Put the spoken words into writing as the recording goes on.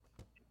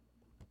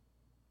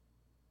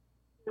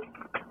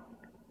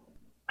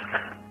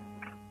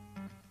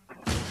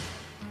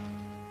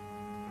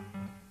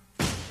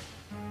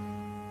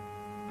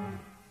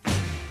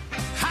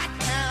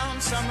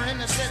summer in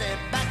the city,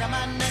 back of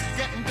my neck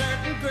getting dirt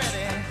and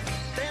gritty.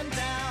 Then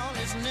down,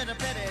 isn't it a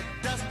pity?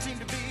 Doesn't seem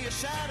to be a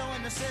shadow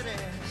in the city.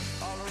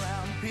 All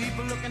around,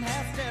 people looking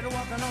half dead,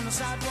 walking on the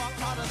sidewalk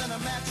harder than a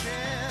match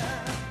here.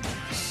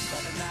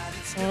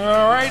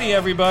 All righty,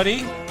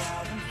 everybody.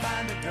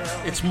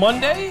 It's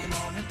Monday.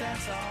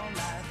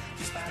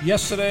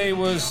 Yesterday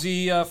was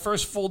the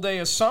first full day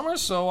of summer,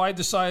 so I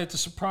decided to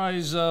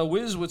surprise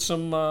Wiz with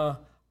some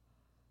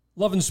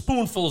Love and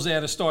Spoonfuls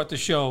there to start the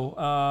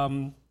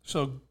show.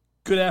 So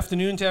good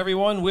afternoon to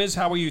everyone. Wiz,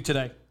 how are you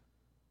today?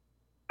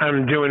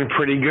 I'm doing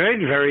pretty good.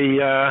 Very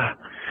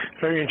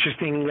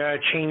interesting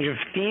change of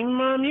theme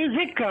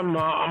music. I'm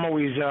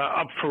always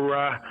up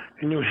for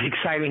new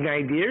exciting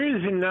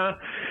ideas. And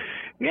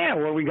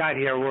what we got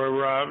here,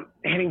 we're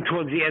heading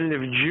towards the end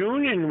of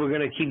June, and we're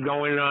going to keep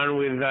going on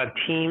with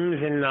teams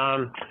and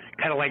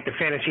kind of like the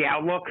fantasy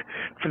outlook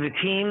for the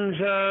teams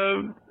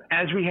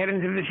as we head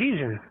into the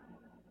season.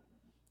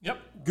 Yep,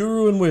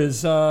 Guru and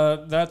Wiz.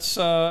 That's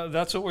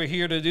what we're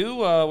here to do.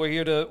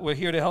 We're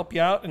here to help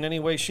you out in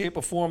any way, shape,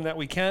 or form that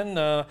we can.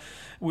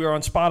 We're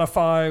on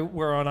Spotify,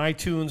 we're on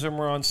iTunes, and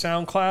we're on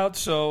SoundCloud.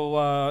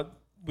 So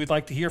we'd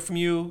like to hear from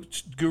you.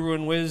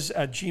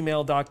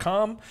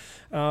 guruandwiz@gmail.com.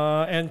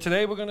 And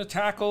today we're going to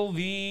tackle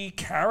the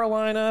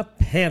Carolina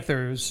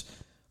Panthers,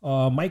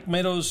 Mike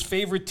Meadows'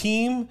 favorite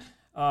team.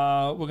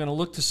 We're going to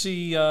look to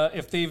see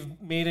if they've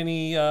made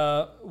any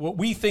what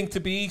we think to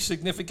be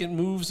significant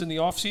moves in the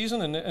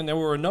offseason, and there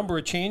were a number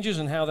of changes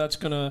and how that's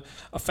going to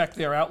affect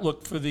their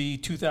outlook for the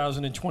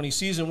 2020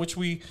 season, which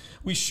we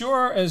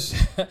sure as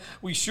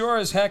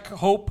heck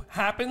hope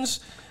happens.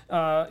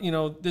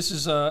 This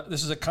is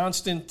a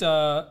constant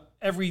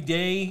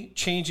everyday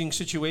changing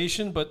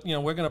situation, but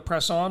we're going to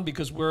press on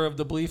because we're of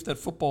the belief that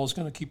football is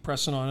going to keep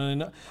pressing on,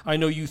 and I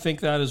know you think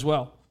that as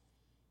well.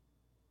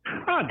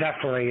 Oh,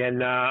 definitely.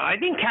 And I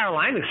think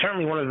Carolina is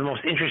certainly one of the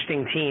most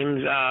interesting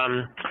teams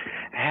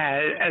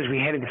as we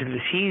head into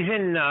the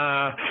season.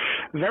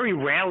 Very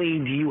rarely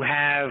do you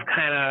have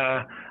kind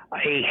of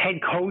a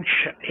head coach,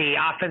 a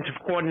offensive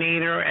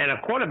coordinator, and a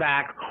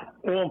quarterback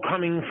all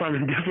coming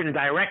from different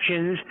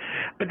directions.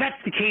 But that's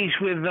the case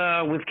with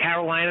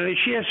Carolina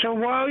this year. So,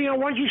 why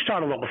don't you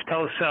start off?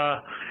 Tell us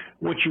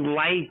what you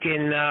like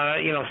and,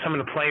 some of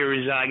the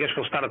players. I guess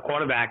we'll start a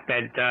quarterback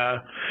that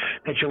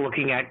you're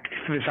looking at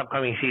for this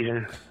upcoming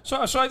season.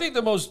 So I think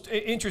the most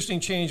interesting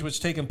change what's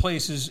taken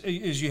place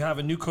is you have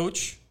a new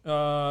coach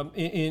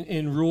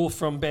in Rule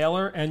from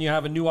Baylor, and you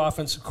have a new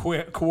offensive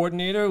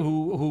coordinator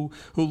who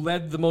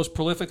led the most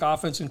prolific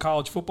offense in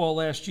college football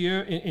last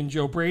year in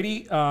Joe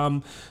Brady.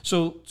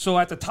 So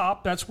at the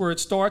top, that's where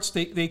it starts.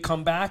 They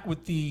come back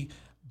with the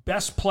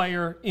best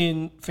player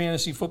in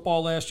fantasy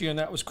football last year, and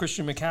that was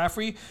Christian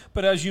McCaffrey.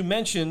 But as you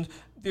mentioned,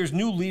 there's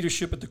new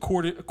leadership at the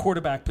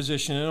quarterback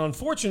position. And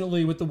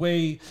unfortunately, with the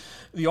way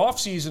the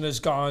offseason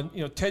has gone,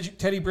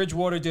 Teddy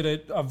Bridgewater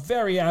did a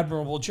very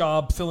admirable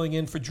job filling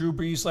in for Drew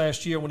Brees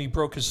last year when he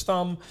broke his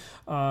thumb.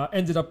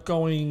 Ended up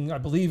going, I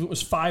believe it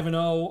was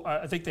 5-0.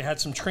 I think they had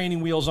some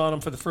training wheels on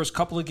him for the first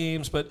couple of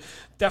games, but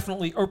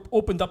definitely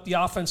opened up the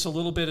offense a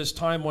little bit as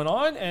time went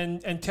on.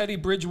 And Teddy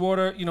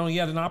Bridgewater, he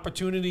had an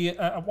opportunity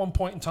at one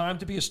point in time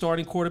to be a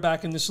starting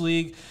quarterback in this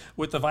league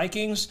with the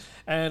Vikings.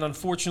 And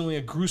unfortunately,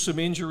 a gruesome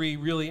injury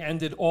really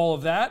ended all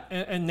of that.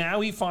 And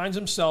now he finds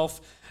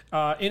himself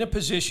in a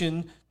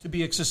position to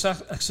be a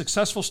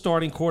successful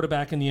starting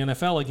quarterback in the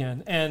NFL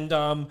again. And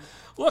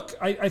look,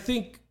 I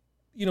think,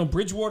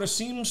 Bridgewater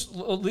seems,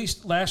 at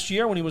least last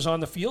year when he was on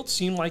the field,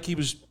 seemed like he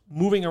was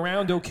moving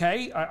around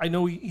okay. I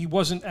know he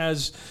wasn't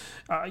as,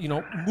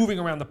 moving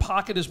around the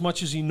pocket as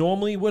much as he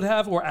normally would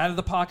have, or out of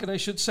the pocket, I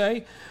should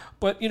say.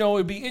 But, it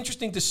would be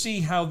interesting to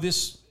see how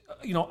this,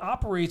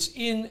 operates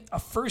in a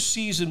first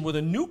season with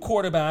a new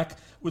quarterback,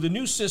 with a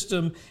new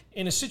system,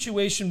 in a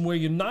situation where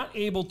you're not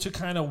able to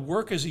kind of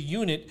work as a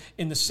unit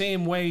in the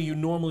same way you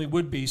normally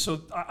would be.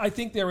 So I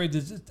think they're at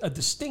a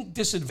distinct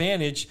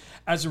disadvantage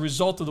as a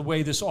result of the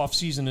way this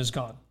offseason has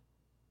gone.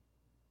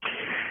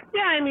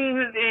 Yeah, I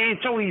mean,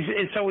 it's always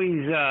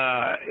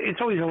a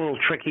little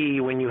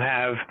tricky when you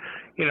have,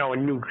 a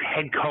new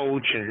head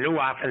coach and a new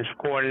offensive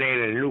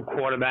coordinator, a new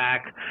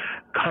quarterback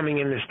coming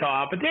in to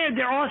start. But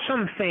there are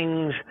some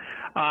things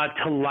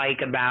to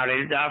like about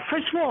it.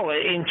 First of all,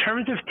 in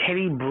terms of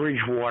Teddy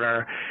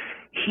Bridgewater,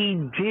 he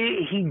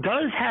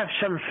does have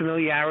some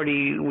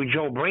familiarity with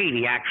Joe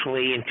Brady,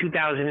 actually. In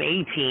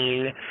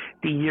 2018,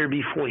 the year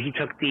before he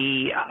took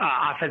the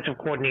offensive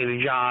coordinator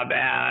job,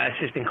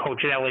 assistant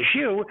coach at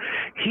LSU,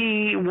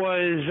 he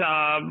was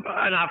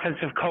an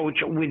offensive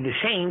coach with the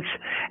Saints,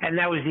 and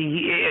that was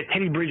the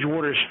Teddy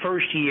Bridgewater's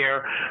first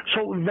year.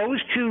 So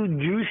those two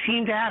do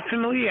seem to have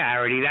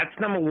familiarity. That's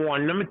number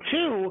one. Number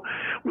two,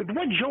 with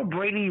what Joe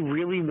Brady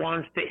really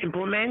wants to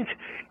implement,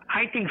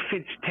 I think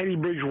fits Teddy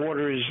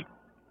Bridgewater's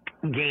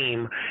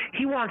game.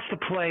 He wants to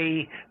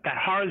play that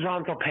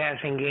horizontal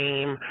passing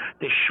game,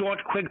 the short,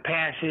 quick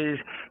passes.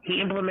 He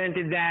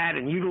implemented that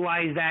and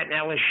utilized that in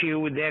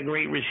LSU with their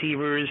great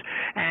receivers.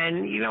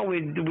 And,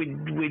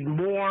 with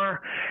Moore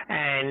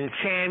and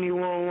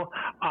Samuel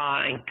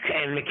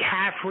and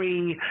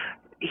McCaffrey,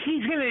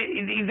 he's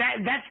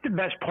that's the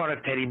best part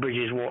of Teddy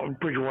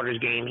Bridgewater's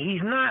game.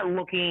 He's not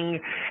looking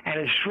at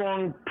his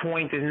strong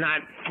point is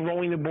not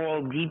throwing the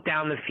ball deep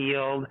down the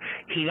field.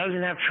 He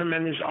doesn't have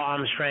tremendous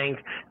arm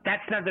strength.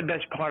 That's not the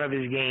best part of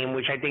his game,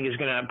 which I think is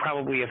going to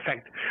probably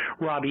affect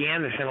Robbie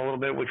Anderson a little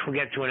bit, which we'll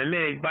get to in a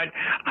minute. But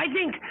I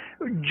think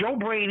Joe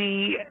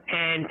Brady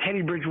and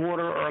Teddy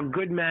Bridgewater are a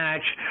good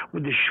match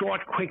with the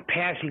short, quick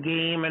passing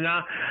game. And,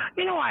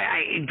 do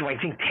I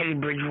think Teddy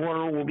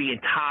Bridgewater will be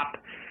a top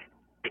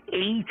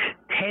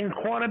 8-10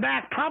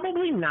 quarterback?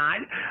 Probably not,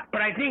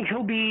 but I think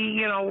he'll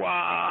be,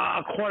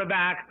 a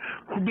quarterback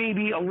who may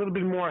be a little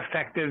bit more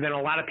effective than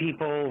a lot of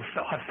people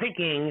are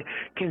thinking,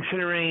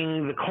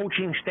 considering the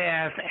coaching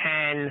staff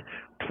and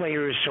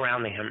players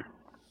surrounding him.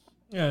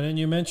 Yeah, and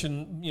you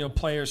mentioned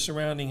players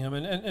surrounding him,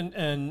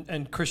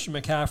 and Christian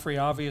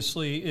McCaffrey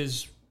obviously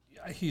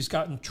he's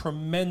gotten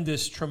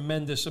tremendous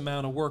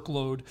amount of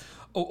workload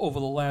over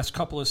the last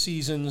couple of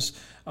seasons.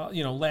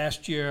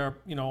 Last year,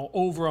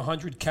 over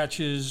 100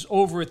 catches,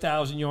 over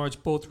 1,000 yards,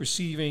 both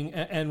receiving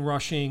and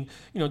rushing.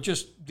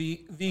 Just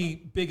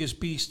the biggest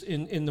beast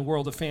in the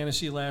world of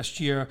fantasy last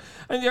year.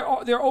 And there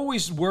are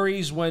always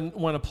worries when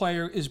a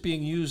player is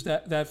being used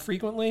that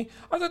frequently.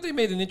 I thought they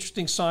made an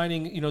interesting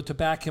signing, to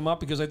back him up,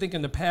 because I think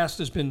in the past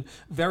there's been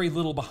very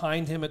little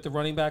behind him at the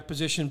running back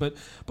position. But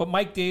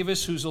Mike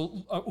Davis, who's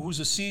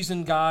a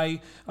seasoned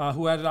guy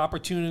who had an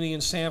opportunity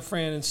in San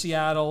Fran and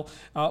Seattle,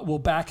 will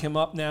back him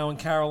up now in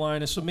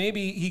Carolina. So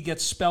maybe he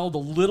gets spelled a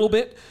little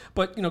bit,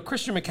 but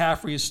Christian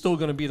McCaffrey is still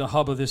going to be the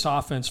hub of this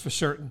offense for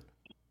certain.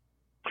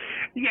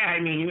 Yeah, I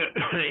mean,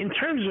 in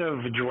terms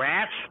of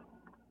drafts,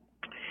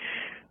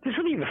 this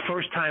will be the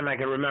first time I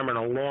can remember in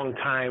a long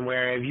time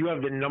where if you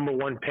have the number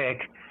one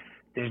pick,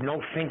 there's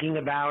no thinking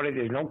about it,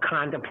 there's no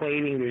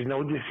contemplating, there's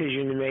no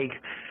decision to make.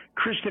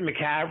 Christian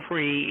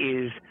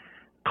McCaffrey is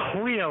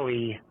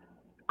clearly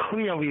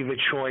the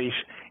choice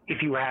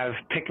if you have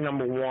pick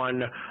number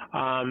one.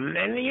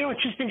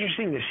 It's just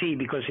interesting to see,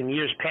 because in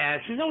years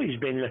past, there's always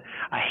been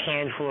a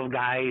handful of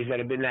guys that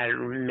have been that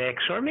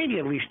mix, or maybe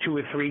at least 2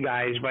 or 3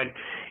 guys. But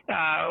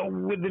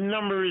with the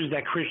numbers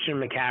that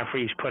Christian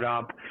McCaffrey's put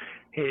up,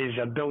 his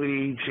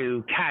ability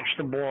to catch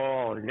the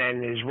ball and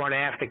then his run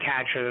after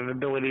catch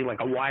ability like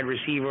a wide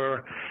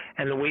receiver,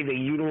 and the way they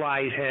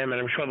utilize him,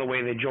 and I'm sure the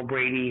way that Joe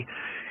Brady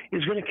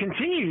is going to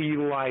continue to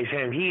utilize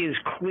him, he is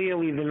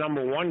clearly the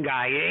number one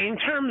guy. In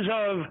terms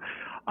of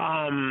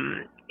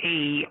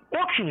a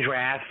auction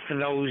draft, for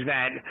those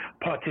that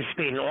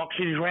participate in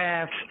auction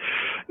drafts,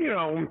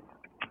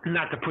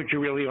 not to put you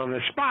really on the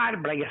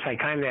spot, but I guess I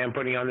kind of am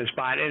putting you on the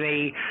spot, at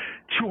a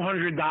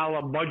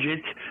 $200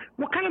 budget,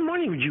 what kind of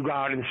money would you go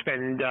out and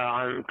spend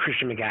on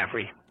Christian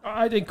McCaffrey?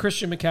 I think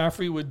Christian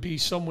McCaffrey would be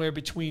somewhere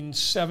between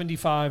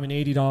 $75 and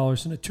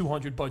 $80 in a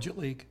 200 budget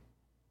league.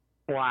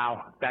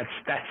 Wow, that's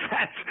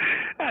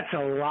a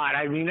lot.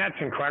 I mean, that's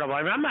incredible.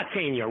 I mean, I'm not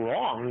saying you're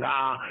wrong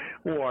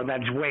or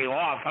that's way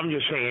off. I'm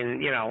just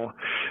saying,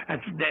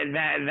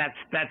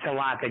 that's a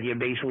lot that you're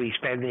basically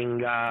spending.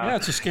 Yeah,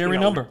 it's a scary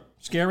number.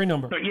 Scary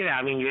number. But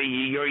I mean,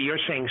 you're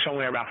saying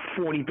somewhere about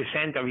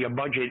 40% of your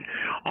budget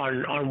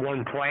on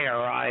one player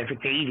if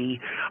it's 80.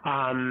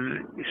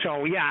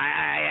 So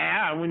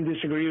yeah, I wouldn't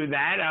disagree with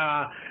that.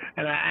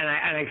 And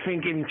I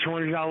think in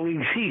 $200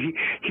 leagues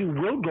he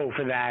will go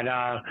for that.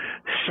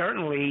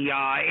 Certainly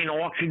in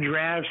auction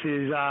drafts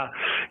is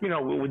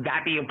would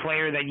that be a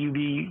player that you'd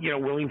be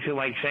willing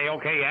to say,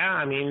 okay, yeah,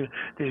 I mean,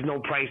 there's no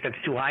price that's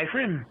too high for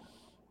him?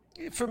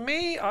 For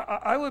me,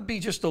 I would be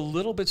just a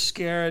little bit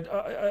scared.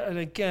 And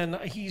again,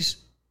 he's,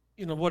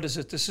 what is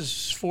it? This is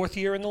his 4th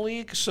year in the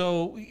league.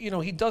 So,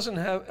 he doesn't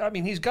have, I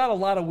mean, he's got a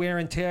lot of wear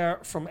and tear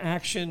from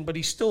action, but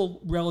he's still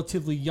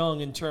relatively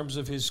young in terms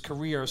of his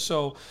career.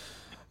 So,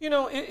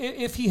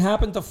 if he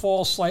happened to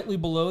fall slightly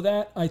below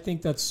that, I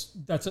think that's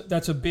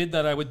a bid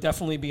that I would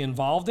definitely be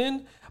involved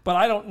in. But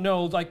I don't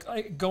know,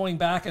 going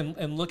back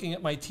and looking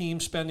at my team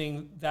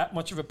spending that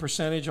much of a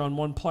percentage on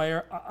one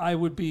player, I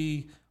would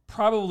be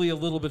probably a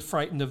little bit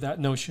frightened of that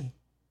notion.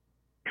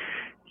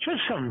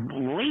 Just some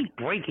late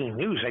breaking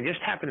news. I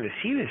just happened to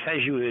see this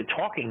as you were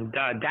talking.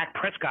 Dak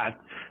Prescott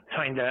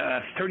signed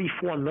a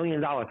 $34 million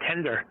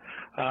tender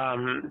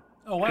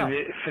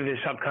for this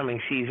upcoming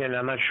season.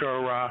 I'm not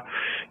sure,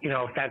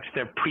 if that's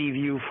the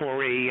preview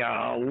for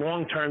a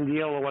long-term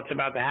deal or what's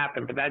about to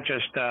happen, but that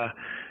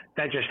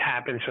just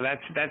happened, so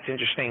that's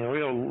interesting.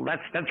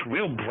 That's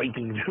real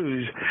breaking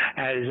news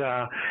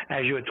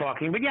as you were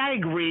talking. But yeah, I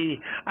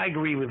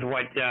agree with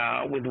what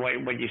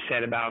you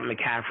said about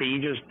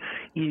McCaffrey.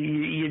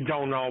 You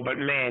don't know, but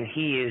man,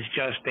 he is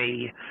just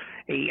a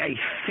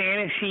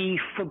fantasy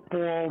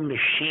football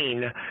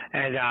machine,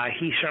 and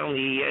he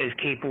certainly is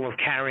capable of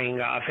carrying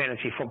a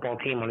fantasy football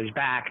team on his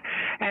back.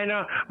 And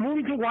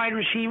moving to wide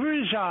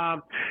receivers,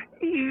 the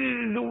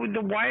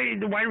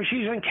wide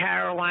receivers in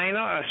Carolina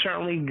are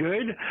certainly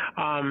good.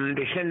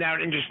 They send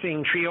out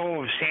interesting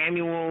trio of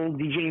Samuel,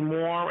 DJ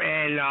Moore,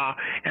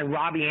 and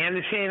Robbie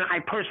Anderson. I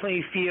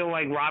personally feel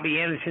like Robbie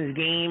Anderson's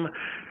game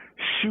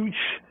suits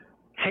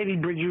Teddy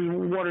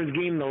Bridgewater's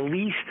game the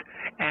least.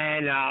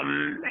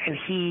 and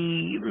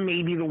he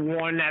may be the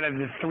one out of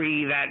the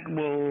three that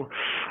will,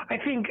 I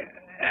think,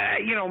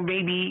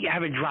 maybe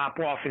have a drop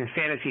off in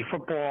fantasy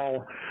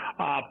football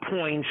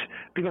points,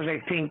 because I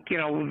think, the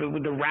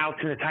routes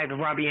and the type of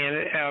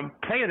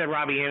player that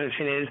Robbie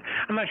Anderson is,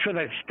 I'm not sure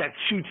that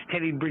suits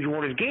Teddy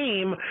Bridgewater's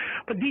game.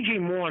 But DJ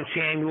Moore and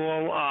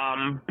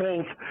Samuel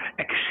both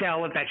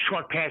excel at that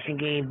short passing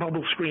game,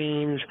 bubble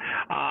screens,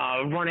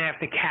 run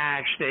after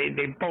catch.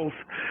 They both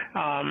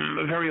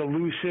very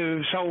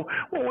elusive. So,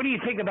 what do you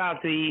think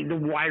about the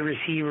wide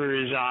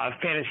receivers'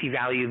 fantasy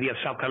value this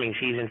upcoming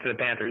season for the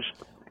Panthers?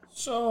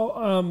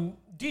 So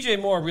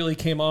DJ Moore really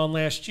came on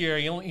last year.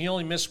 He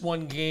only missed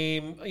one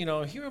game.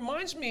 He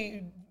reminds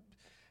me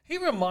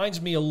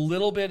a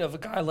little bit of a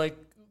guy like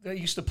that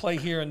used to play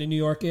here in the New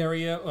York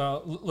area,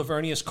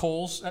 Lavernius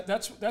Coles.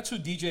 That's who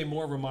DJ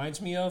Moore reminds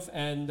me of.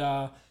 And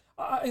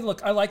I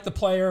like the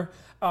player.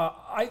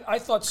 I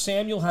thought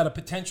Samuel had a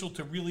potential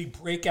to really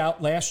break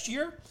out last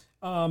year.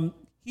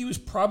 He was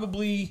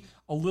probably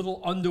a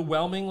little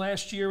underwhelming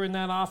last year in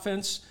that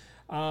offense.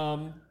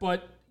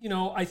 But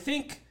I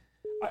think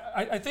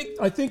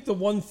the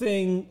one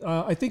thing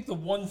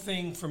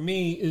for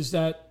me is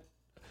that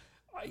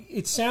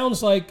it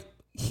sounds like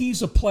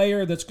he's a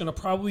player that's going to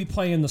probably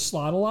play in the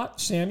slot a lot,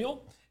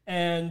 Samuel,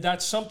 and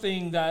that's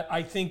something that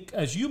I think,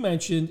 as you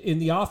mentioned, in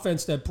the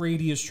offense that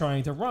Brady is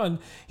trying to run,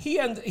 he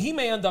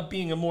may end up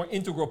being a more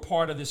integral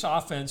part of this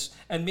offense,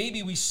 and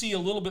maybe we see a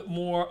little bit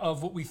more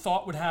of what we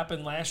thought would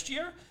happen last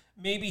year.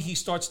 Maybe he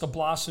starts to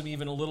blossom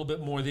even a little bit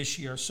more this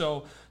year.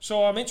 So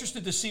I'm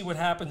interested to see what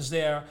happens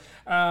there.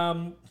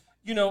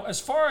 As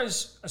far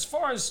as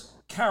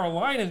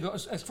Carolina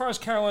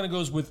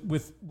goes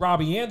with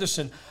Robbie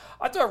Anderson,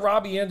 I thought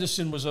Robbie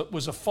Anderson was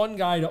a fun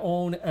guy to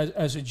own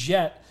as a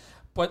Jet,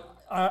 but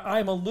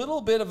I'm a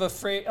little bit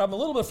afraid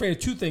of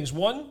two things.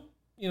 One,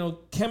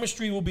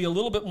 chemistry will be a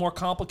little bit more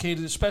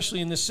complicated,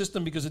 especially in this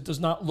system, because it does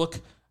not look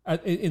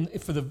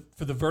for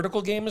the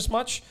vertical game as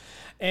much,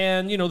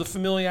 and the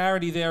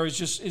familiarity there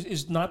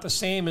is not the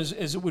same as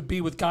it would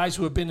be with guys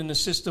who have been in the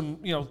system,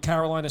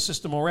 Carolina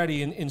system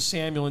already in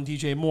Samuel and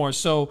DJ Moore.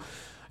 So,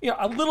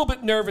 a little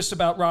bit nervous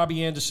about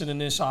Robbie Anderson in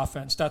this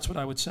offense. That's what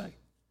I would say.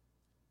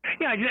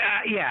 And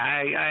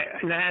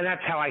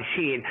that's how I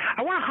see it.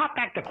 I want to hop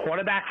back to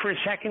quarterback for a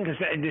second, because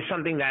there's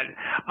something that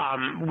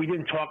we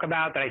didn't talk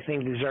about that I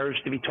think deserves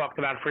to be talked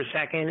about for a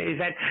second, is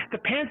that the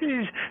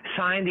Panthers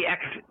signed the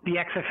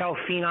XFL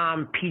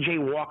phenom P.J.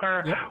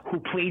 Walker, yep, who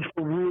played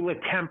for Rule at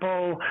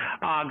Temple,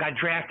 got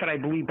drafted, I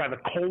believe, by the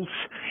Colts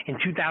in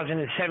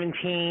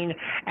 2017,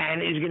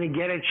 and is going to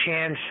get a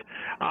chance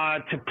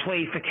to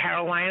play for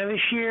Carolina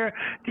this year.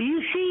 Do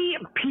you see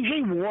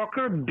P.J.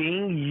 Walker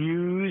being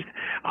used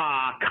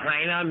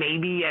kind of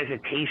maybe as a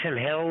Taysom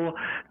Hill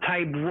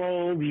type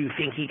role? Do you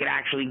think he could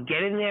actually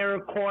get in there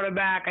at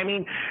quarterback? I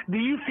mean, do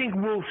you think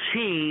we'll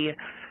see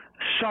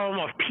some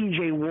of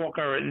P.J.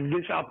 Walker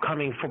this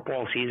upcoming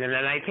football season?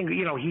 And I think,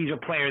 he's a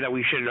player that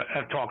we should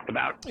have talked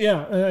about.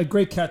 Yeah,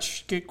 great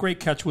catch,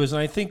 Wiz.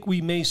 And I think we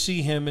may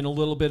see him in a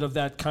little bit of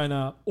that kind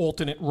of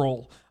alternate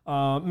role.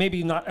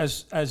 Maybe not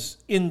as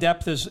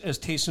in-depth as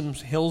Taysom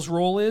Hill's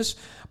role is,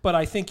 but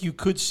I think you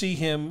could see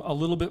him a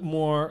little bit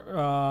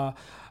more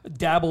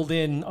dabbled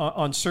in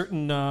on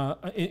certain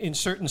in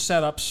certain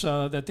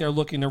setups that they're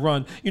looking to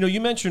run.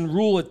 You mentioned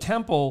Rule at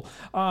Temple.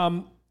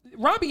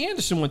 Robbie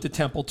Anderson went to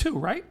Temple too,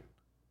 right?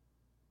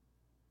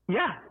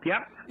 Yeah.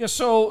 Yep. Yeah.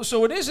 So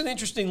it is an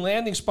interesting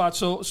landing spot.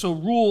 So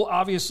Rule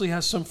obviously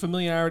has some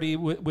familiarity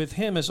with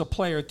him as a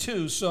player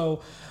too.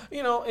 So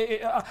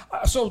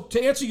so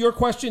to answer your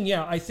question,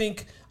 yeah, I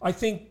think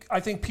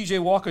P.J.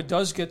 Walker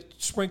does get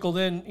sprinkled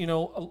in.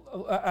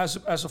 As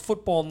a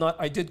football nut,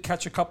 I did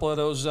catch a couple of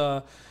those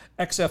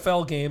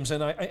XFL games,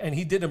 and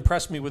he did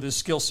impress me with his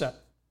skill set.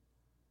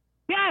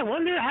 Yeah, I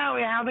wonder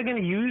how they're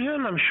going to use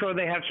him. I'm sure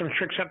they have some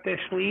tricks up their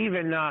sleeve,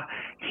 and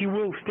he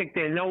will stick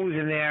their nose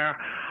in there.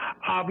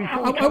 I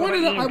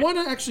want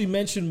to actually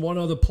mention one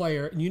other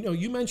player. And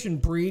you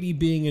mentioned Brady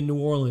being in New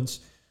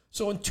Orleans.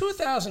 So in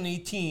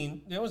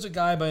 2018, there was a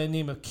guy by the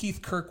name of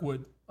Keith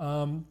Kirkwood,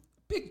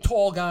 big,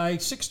 tall guy,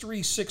 6'3",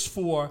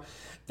 6'4",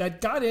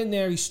 that got in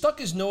there. He stuck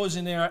his nose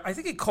in there. I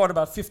think he caught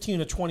about 15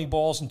 or 20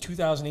 balls in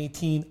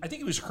 2018. I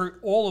think he was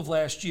hurt all of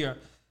last year.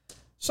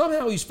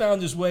 Somehow he's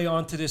found his way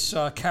onto this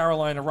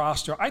Carolina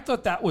roster. I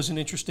thought that was an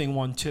interesting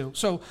one too.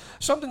 So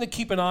something to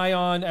keep an eye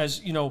on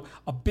as,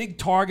 a big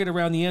target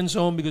around the end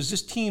zone, because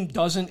this team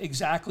doesn't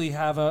exactly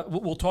have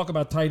we'll talk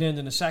about tight end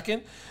in a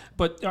second,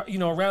 but,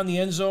 around the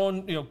end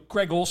zone,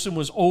 Greg Olsen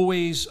was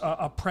always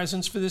a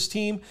presence for this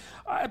team.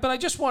 But I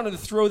just wanted to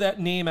throw that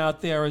name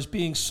out there as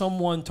being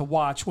someone to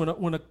watch. When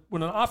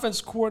an offense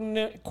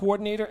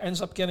coordinator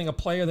ends up getting a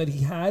player that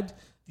he had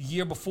the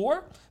year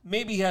before,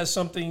 maybe he has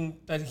something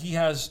that he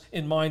has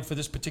in mind for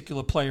this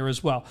particular player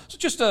as well. So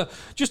just a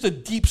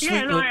deep sleep.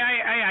 Yeah, no,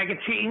 I could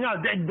see,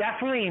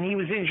 definitely, and he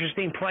was an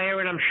interesting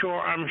player, and I'm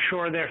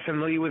sure they're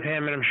familiar with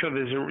him, and I'm sure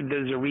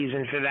there's a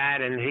reason for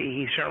that, and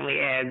he certainly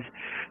adds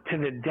to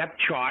the depth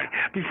chart.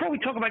 Before we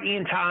talk about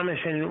Ian Thomas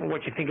and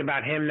what you think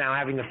about him now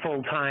having the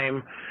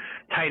full-time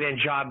tight end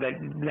job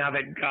that now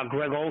that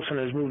Greg Olsen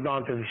has moved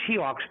on to the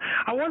Seahawks.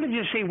 I wanted to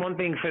just say one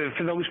thing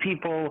for those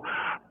people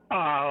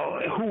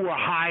who were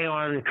high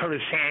on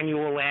Curtis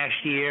Samuel last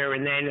year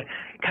and then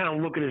kind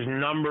of look at his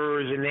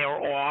numbers and they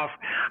were off.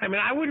 I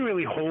mean, I wouldn't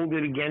really hold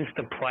it against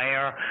the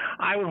player.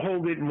 I would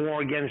hold it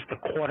more against the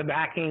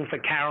quarterbacking for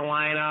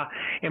Carolina.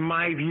 In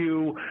my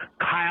view,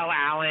 Kyle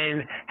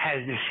Allen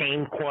has the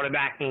same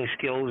quarterbacking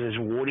skills as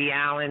Woody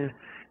Allen.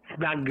 It's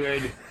not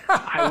good.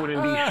 I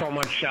wouldn't be so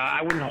much.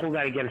 I wouldn't hold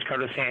that against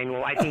Curtis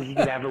Samuel. I think he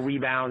could have a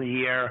rebound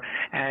year,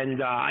 and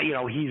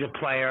he's a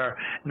player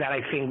that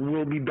I think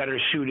will be better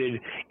suited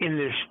in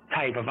this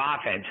type of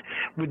offense.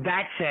 With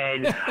that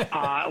said,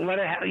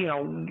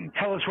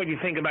 tell us what you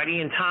think about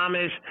Ian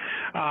Thomas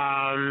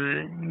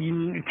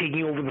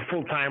taking over the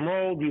full-time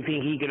role. Do you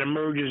think he can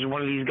emerge as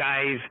one of these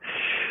guys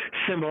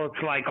similar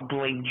to like a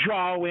Blake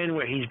Jarwin,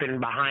 where he's been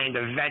behind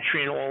a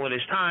veteran all of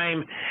his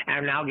time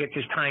and now gets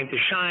his time to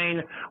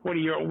shine? What are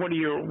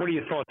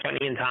your thoughts on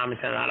Ian Thomas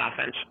and that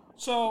offense?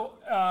 So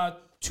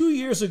 2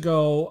 years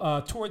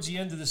ago, towards the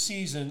end of the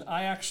season,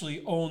 I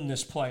actually owned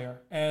this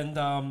player,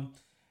 and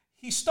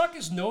he stuck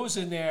his nose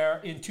in there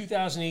in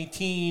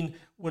 2018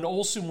 when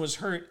Olsen was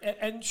hurt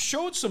and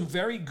showed some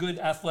very good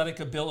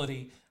athletic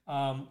ability.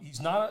 He's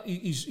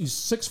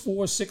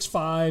 6'4",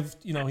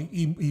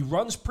 6'5". He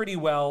runs pretty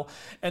well,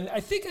 and I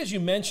think, as you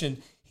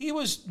mentioned, he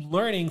was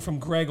learning from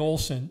Greg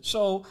Olsen.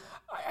 So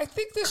I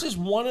think this is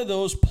one of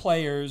those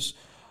players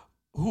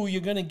who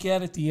you're going to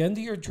get at the end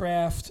of your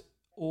draft,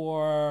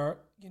 or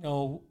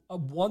a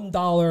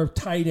 $1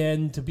 tight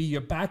end to be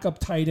your backup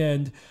tight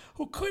end,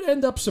 who could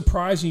end up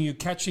surprising you,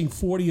 catching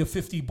 40 or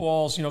 50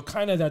 balls.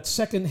 Kind of that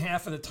second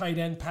half of the tight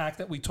end pack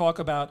that we talk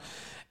about,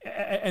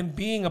 and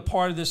being a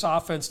part of this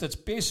offense that's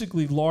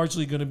basically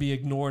largely going to be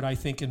ignored, I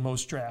think, in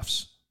most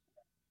drafts.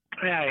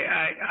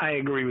 I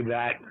agree with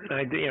that.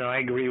 I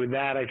agree with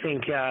that. I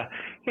think,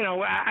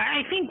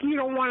 I think you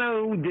don't want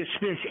to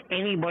dismiss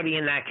anybody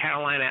in that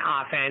Carolina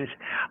offense,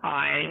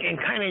 and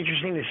kind of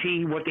interesting to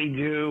see what they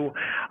do,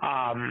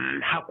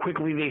 how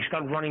quickly they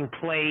start running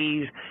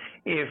plays.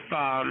 If,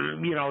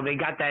 they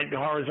got that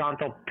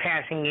horizontal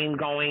passing game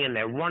going and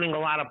they're running a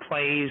lot of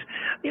plays,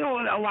 a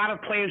lot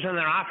of players on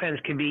their offense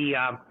could be,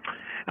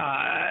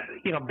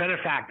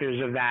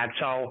 benefactors of that.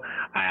 So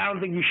I don't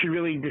think you should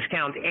really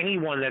discount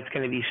anyone that's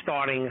going to be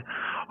starting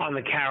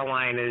on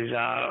Carolina's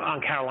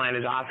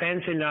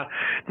offense. And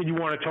did you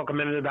want to talk a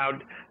minute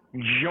about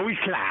Joey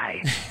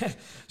Sly?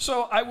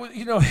 So I would,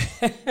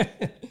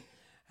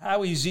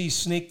 Howie Z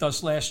snaked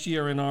us last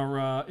year in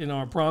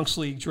our Bronx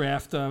League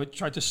draft. We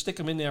tried to stick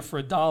him in there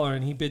for $1,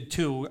 and he bid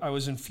 $2. I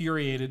was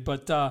infuriated.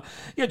 But,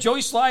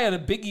 Joey Sly had a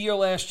big year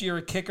last year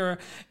at kicker.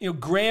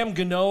 Graham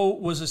Gano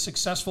was a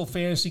successful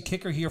fantasy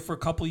kicker here for a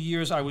couple of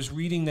years. I was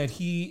reading that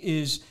he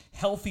is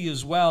healthy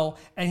as well,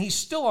 and he's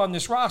still on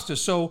this roster.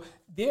 So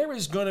there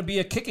is going to be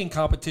a kicking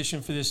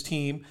competition for this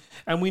team,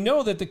 and we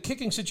know that the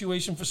kicking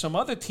situation for some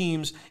other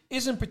teams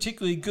isn't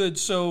particularly good.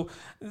 So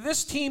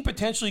this team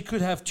potentially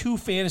could have 2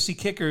 fantasy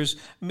kickers,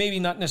 maybe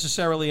not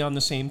necessarily on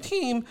the same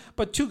team,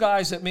 but 2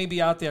 guys that may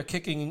be out there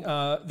kicking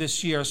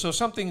this year. So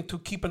something to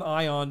keep an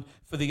eye on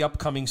for the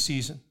upcoming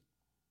season.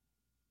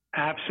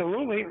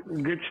 Absolutely.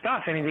 Good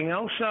stuff. Anything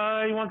else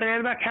you want to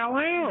add about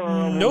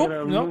Carolina?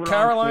 Nope.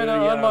 Carolina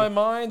on my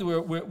mind.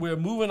 We're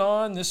moving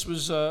on. This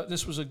was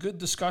a good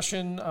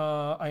discussion.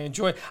 I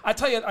enjoy. I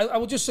tell you, I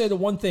will just say the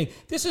one thing.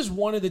 This is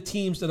one of the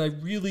teams that I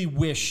really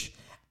wish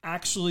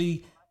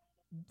actually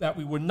that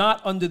we were not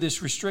under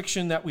this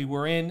restriction that we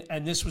were in,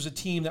 and this was a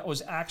team that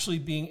was actually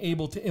being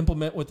able to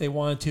implement what they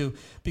wanted to,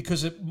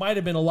 because it might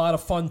have been a lot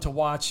of fun to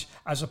watch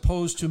as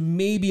opposed to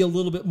maybe a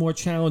little bit more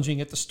challenging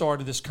at the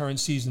start of this current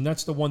season.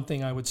 That's the one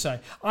thing I would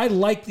say. I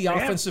like the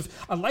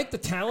offensive. I like the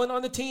talent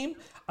on the team.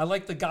 I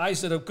like the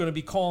guys that are going to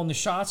be calling the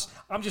shots.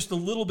 I'm just a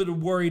little bit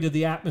worried of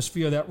the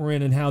atmosphere that we're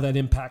in and how that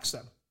impacts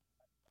them.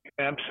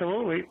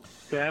 Absolutely.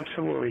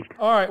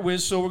 All right,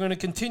 Wiz, so we're going to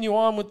continue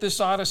on with this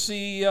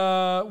Odyssey.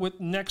 With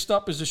next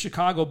up is the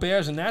Chicago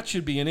Bears, and that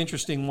should be an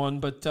interesting one.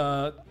 But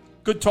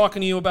good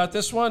talking to you about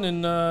this one,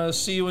 and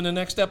see you in the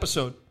next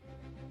episode.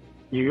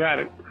 You got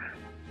it.